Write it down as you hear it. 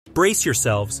Brace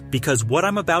yourselves, because what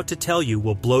I'm about to tell you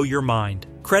will blow your mind.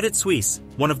 Credit Suisse,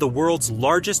 one of the world's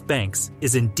largest banks,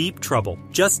 is in deep trouble.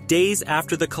 Just days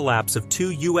after the collapse of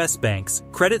two U.S. banks,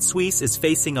 Credit Suisse is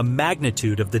facing a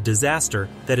magnitude of the disaster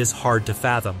that is hard to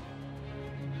fathom.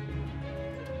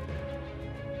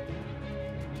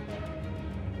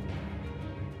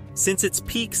 Since its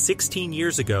peak 16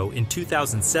 years ago in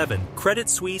 2007, Credit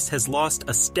Suisse has lost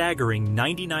a staggering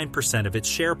 99% of its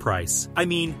share price. I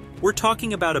mean, we're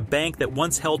talking about a bank that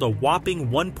once held a whopping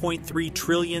 1.3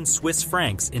 trillion Swiss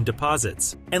francs in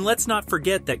deposits. And let's not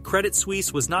forget that Credit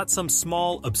Suisse was not some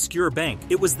small, obscure bank.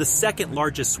 It was the second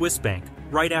largest Swiss bank,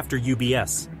 right after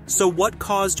UBS. So what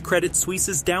caused Credit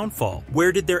Suisse's downfall?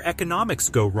 Where did their economics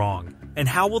go wrong? And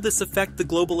how will this affect the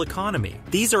global economy?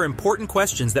 These are important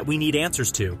questions that we need answers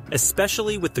to,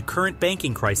 especially with the current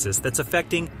banking crisis that's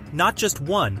affecting not just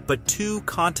one, but two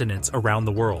continents around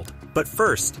the world. But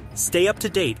first, stay up to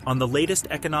date on the latest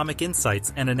economic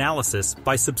insights and analysis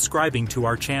by subscribing to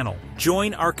our channel.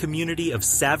 Join our community of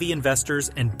savvy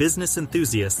investors and business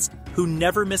enthusiasts who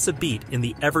never miss a beat in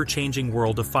the ever-changing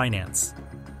world of finance.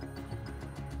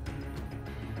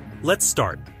 Let's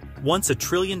start. Once a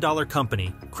trillion-dollar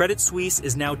company, Credit Suisse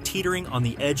is now teetering on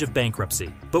the edge of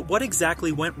bankruptcy. But what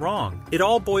exactly went wrong? It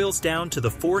all boils down to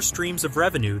the four streams of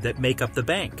revenue that make up the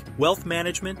bank: wealth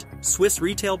management, Swiss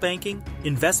retail banking,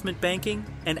 investment banking,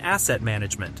 and asset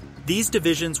management. These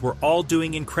divisions were all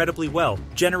doing incredibly well,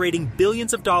 generating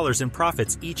billions of dollars in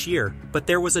profits each year, but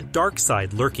there was a dark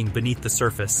side lurking beneath the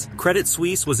surface. Credit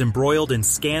Suisse was embroiled in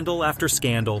scandal after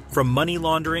scandal, from money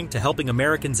laundering to helping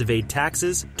Americans evade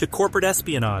taxes to corporate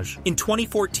espionage. In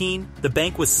 2014, the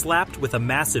bank was slapped with a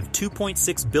massive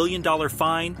 $2.6 billion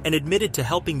fine and admitted to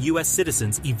helping U.S.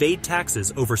 citizens evade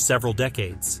taxes over several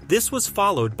decades. This was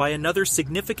followed by another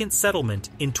significant settlement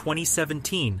in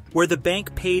 2017, where the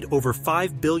bank paid over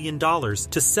 $5 billion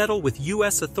to settle with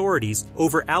U.S. authorities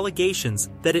over allegations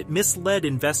that it misled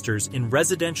investors in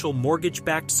residential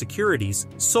mortgage-backed securities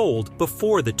sold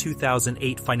before the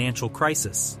 2008 financial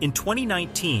crisis. In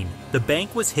 2019, the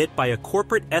bank was hit by a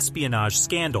corporate espionage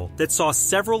scandal that saw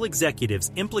several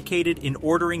executives implicated in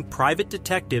ordering private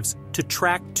detectives to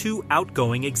track two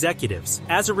outgoing executives.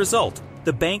 As a result,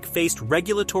 the bank faced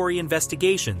regulatory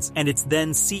investigations, and its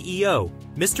then CEO,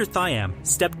 Mr. Thiam,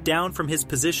 stepped down from his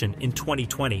position in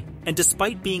 2020. And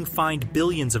despite being fined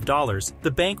billions of dollars, the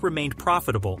bank remained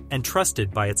profitable and trusted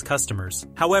by its customers.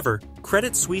 However,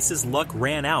 Credit Suisse's luck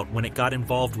ran out when it got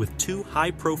involved with two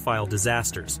high-profile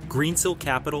disasters, Greensill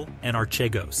Capital and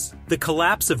Archegos. The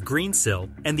collapse of Greensill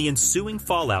and the ensuing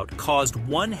fallout caused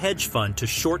one hedge fund to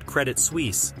short Credit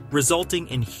Suisse, resulting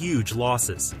in huge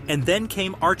losses. And then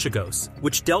came Archegos,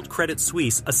 which dealt Credit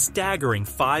Suisse a staggering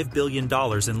 $5 billion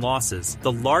in losses,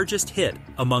 the largest hit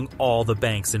among all the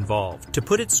banks involved. To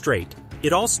put it straight,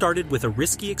 it all started with a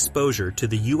risky exposure to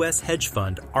the U.S. hedge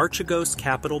fund Archegos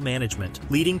Capital Management,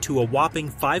 leading to a whopping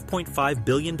 $5.5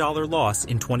 billion loss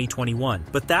in 2021.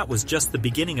 But that was just the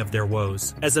beginning of their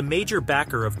woes. As a major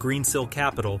backer of Greensill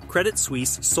Capital, Credit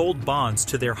Suisse sold bonds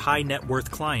to their high-net-worth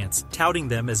clients, touting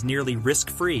them as nearly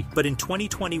risk-free. But in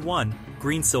 2021,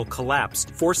 Greensill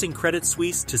collapsed, forcing Credit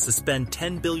Suisse to suspend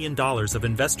 $10 billion of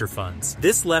investor funds.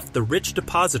 This left the rich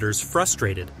depositors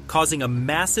frustrated, causing a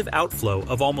massive outflow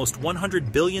of almost 100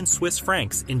 billion Swiss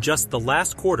francs in just the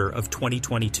last quarter of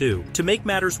 2022. To make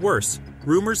matters worse,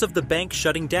 rumors of the bank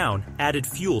shutting down added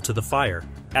fuel to the fire.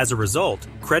 As a result,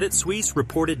 Credit Suisse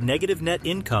reported negative net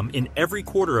income in every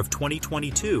quarter of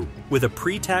 2022, with a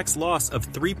pre-tax loss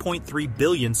of 3.3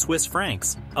 billion Swiss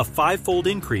francs, a five-fold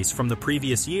increase from the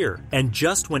previous year. And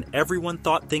just when everyone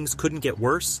thought things couldn't get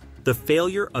worse, the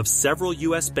failure of several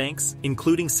U.S. banks,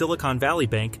 including Silicon Valley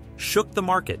Bank, shook the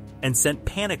market and sent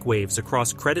panic waves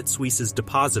across Credit Suisse's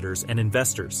depositors and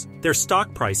investors. Their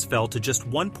stock price fell to just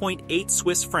 1.8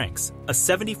 Swiss francs, a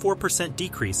 74%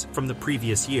 decrease from the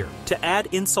previous year. To add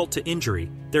insult to injury,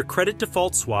 their credit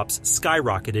default swaps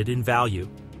skyrocketed in value.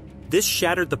 This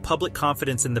shattered the public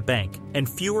confidence in the bank, and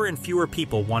fewer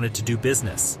people wanted to do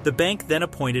business. The bank then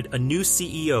appointed a new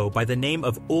CEO by the name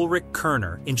of Ulrich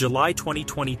Körner in July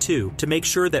 2022 to make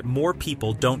sure that more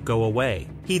people don't go away.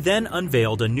 He then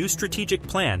unveiled a new strategic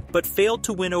plan, but failed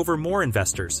to win over more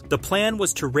investors. The plan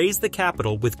was to raise the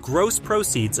capital with gross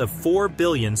proceeds of 4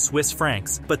 billion Swiss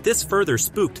francs, but this further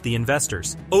spooked the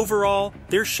investors. Overall,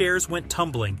 their shares went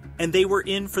tumbling, and they were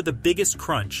in for the biggest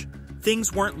crunch.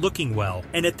 Things weren't looking well,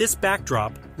 and at this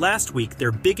backdrop, last week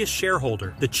their biggest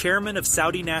shareholder, the chairman of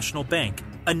Saudi National Bank,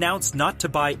 announced not to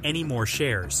buy any more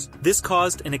shares. This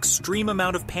caused an extreme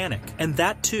amount of panic, and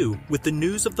that too with the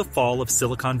news of the fall of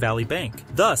Silicon Valley Bank.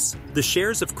 Thus, the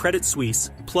shares of Credit Suisse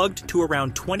plugged to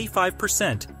around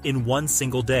 25% in one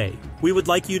single day. We would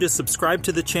like you to subscribe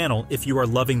to the channel if you are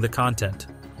loving the content.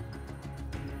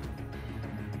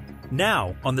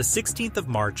 Now, on the 16th of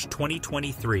March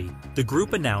 2023, the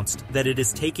group announced that it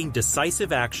is taking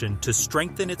decisive action to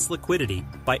strengthen its liquidity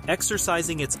by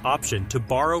exercising its option to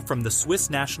borrow from the Swiss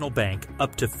National Bank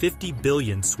up to 50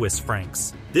 billion Swiss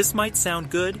francs. This might sound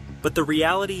good, but the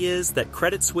reality is that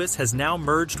Credit Suisse has now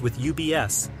merged with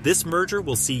UBS. This merger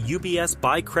will see UBS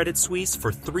buy Credit Suisse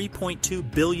for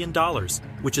 $3.2 billion,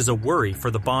 which is a worry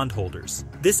for the bondholders.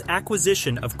 This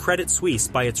acquisition of Credit Suisse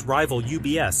by its rival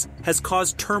UBS has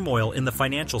caused turmoil in the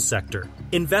financial sector.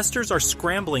 Investors are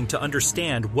scrambling to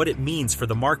understand what it means for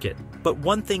the market. But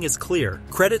one thing is clear,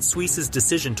 Credit Suisse's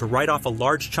decision to write off a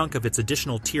large chunk of its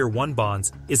additional Tier 1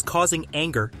 bonds is causing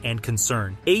anger and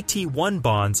concern. AT1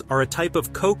 bonds are a type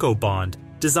of cocoa bond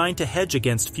designed to hedge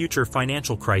against future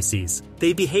financial crises.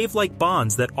 They behave like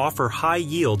bonds that offer high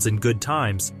yields in good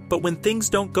times, but when things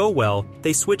don't go well,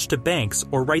 they switch to banks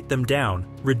or write them down,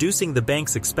 reducing the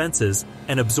bank's expenses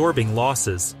and absorbing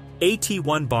losses.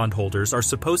 AT1 bondholders are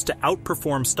supposed to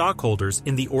outperform stockholders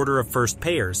in the order of first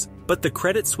payers, but the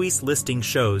Credit Suisse listing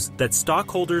shows that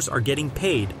stockholders are getting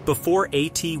paid before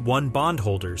AT1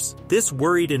 bondholders. This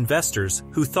worried investors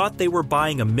who thought they were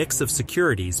buying a mix of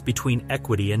securities between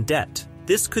equity and debt.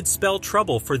 This could spell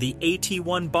trouble for the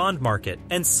AT1 bond market,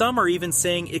 and some are even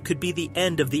saying it could be the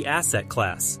end of the asset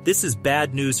class. This is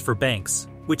bad news for banks,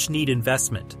 which need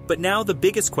investment. But now the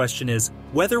biggest question is,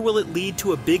 whether will it lead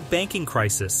to a big banking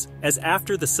crisis, as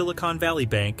after the Silicon Valley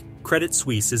Bank, Credit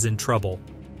Suisse is in trouble.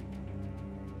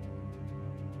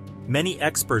 Many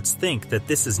experts think that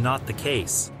this is not the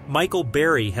case. Michael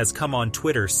Berry has come on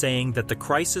Twitter saying that the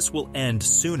crisis will end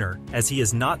sooner as he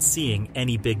is not seeing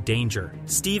any big danger.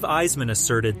 Steve Eisman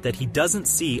asserted that he doesn't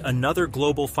see another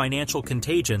global financial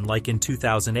contagion like in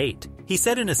 2008. He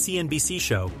said in a CNBC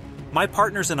show, "My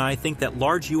partners and I think that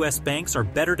large U.S. banks are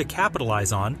better to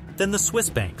capitalize on than the Swiss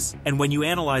banks." And when you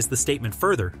analyze the statement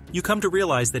further, you come to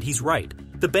realize that he's right.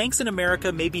 The banks in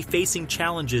America may be facing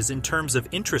challenges in terms of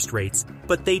interest rates,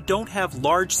 but they don't have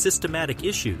large systematic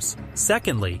issues.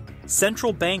 Secondly,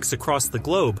 central banks across the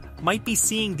globe might be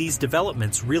seeing these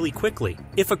developments really quickly.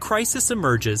 If a crisis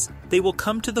emerges, they will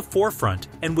come to the forefront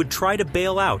and would try to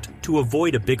bail out to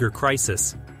avoid a bigger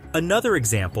crisis. Another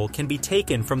example can be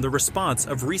taken from the response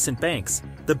of recent banks.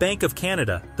 The Bank of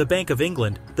Canada, the Bank of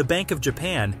England, the Bank of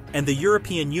Japan, and the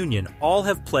European Union all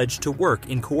have pledged to work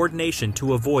in coordination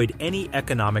to avoid any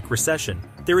economic recession.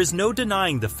 There is no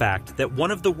denying the fact that one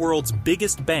of the world's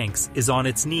biggest banks is on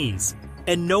its knees,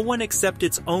 and no one except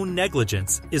its own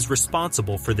negligence is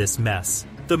responsible for this mess.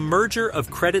 The merger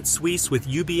of Credit Suisse with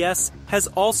UBS has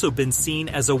also been seen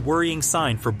as a worrying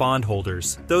sign for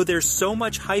bondholders. Though there's so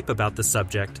much hype about the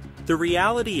subject, the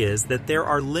reality is that there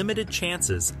are limited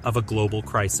chances of a global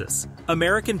crisis.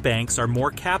 American banks are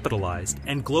more capitalized,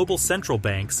 and global central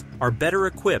banks are better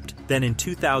equipped than in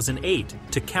 2008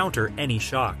 to counter any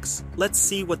shocks. Let's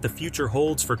see what the future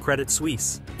holds for Credit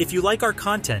Suisse. If you like our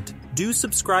content, do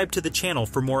subscribe to the channel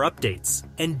for more updates,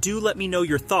 and do let me know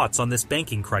your thoughts on this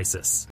banking crisis.